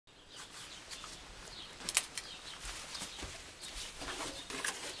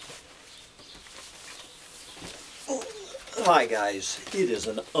Hi guys, it is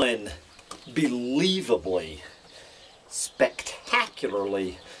an unbelievably,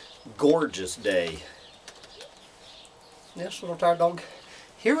 spectacularly gorgeous day. Yes, little tired dog.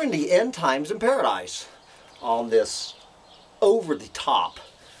 Here in the end times in paradise on this over-the-top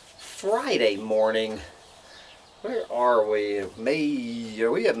Friday morning. Where are we?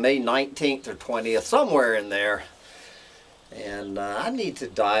 Are we at May 19th or 20th? Somewhere in there. And I need to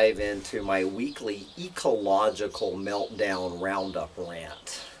dive into my weekly ecological meltdown roundup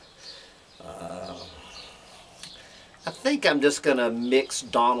rant. I think I'm just going to mix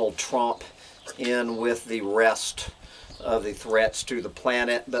Donald Trump in with the rest of the threats to the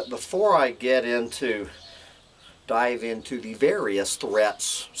planet. But before I get into dive into the various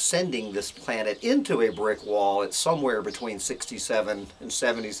threats sending this planet into a brick wall at somewhere between 67 and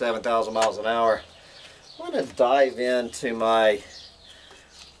 77,000 miles an hour, I want to dive into my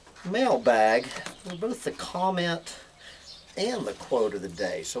mailbag for both the comment and the quote of the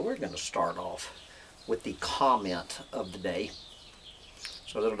day. So we're going to start off with the comment of the day.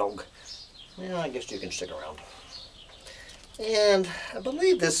 So little dog, yeah, I guess you can stick around. And I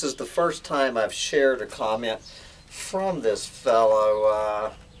believe this is the first time I've shared a comment from this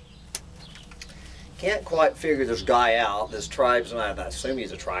fellow. Can't quite figure this guy out, this tribes, and I assume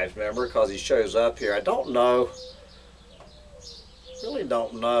he's a tribes member because he shows up here. I don't know, really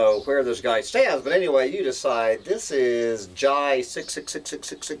don't know where this guy stands, but anyway, you decide. This is Jai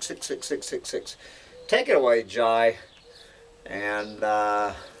 66666666666. Take it away, Jai. And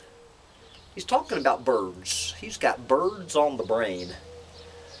he's talking about birds. He's got birds on the brain.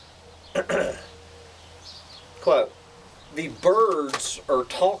 Quote, "The birds are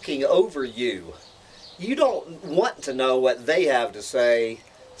talking over you. You don't want to know what they have to say.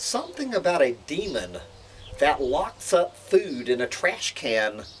 Something about a demon that locks up food in a trash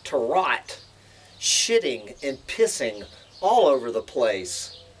can to rot, shitting and pissing all over the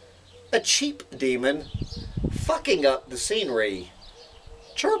place. A cheap demon fucking up the scenery.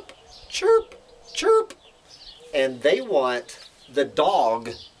 Chirp, chirp, chirp. And they want the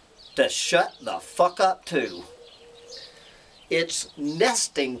dog to shut the fuck up too. It's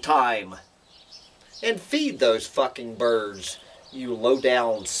nesting time. And feed those fucking birds, you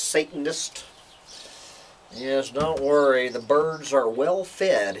low-down Satanist." Yes, don't worry, the birds are well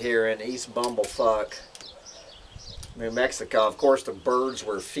fed here in East Bumblefuck, New Mexico. Of course, the birds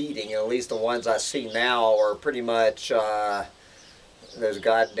we're feeding, at least the ones I see now, are pretty much those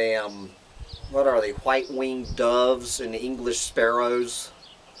goddamn, what are they, white-winged doves and English sparrows.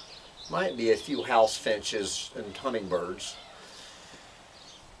 Might be a few house finches and hummingbirds.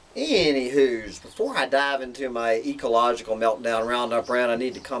 Anywho's, before I dive into my ecological meltdown roundup rant, I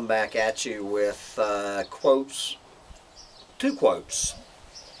need to come back at you with quotes, two quotes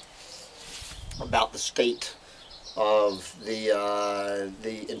about the state of the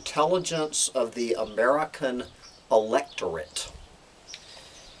intelligence of the American electorate.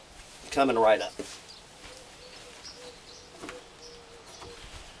 Coming right up.